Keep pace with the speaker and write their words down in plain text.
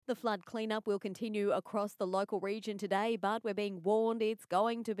The flood cleanup will continue across the local region today, but we're being warned it's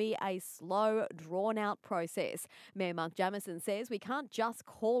going to be a slow, drawn-out process. Mayor Mark Jamieson says we can't just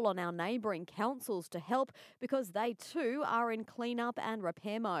call on our neighbouring councils to help because they too are in cleanup and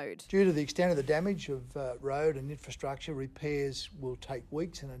repair mode. Due to the extent of the damage of road and infrastructure, repairs will take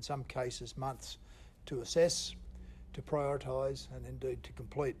weeks and in some cases months to assess, to prioritise and indeed to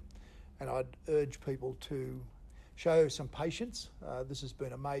complete. And I'd urge people to show some patience. This has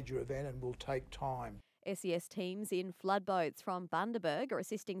been a major event and will take time. SES teams in flood boats from Bundaberg are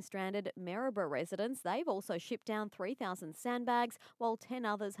assisting stranded Maryborough residents. They've also shipped down 3,000 sandbags, while 10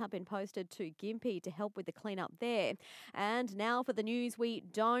 others have been posted to Gympie to help with the cleanup there. And now for the news we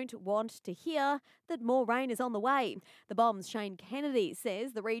don't want to hear, that more rain is on the way. The Bomb's Shane Kennedy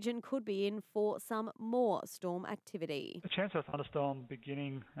says the region could be in for some more storm activity. A chance of a thunderstorm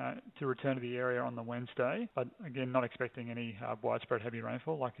beginning to return to the area on the Wednesday, but again not expecting any widespread heavy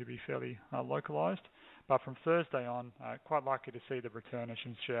rainfall, likely to be fairly localised. But from Thursday on, quite likely to see the return of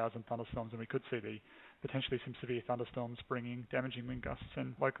some showers and thunderstorms, and we could see potentially some severe thunderstorms bringing damaging wind gusts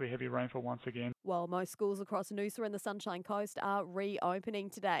and locally heavy rainfall once again. While most schools across Noosa and the Sunshine Coast are reopening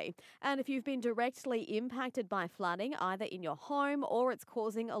today. And if you've been directly impacted by flooding, either in your home or it's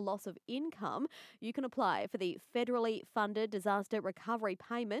causing a loss of income, you can apply for the federally funded disaster recovery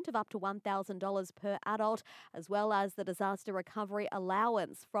payment of up to $1,000 per adult, as well as the disaster recovery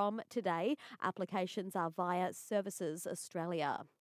allowance from today. Applications are via Services Australia.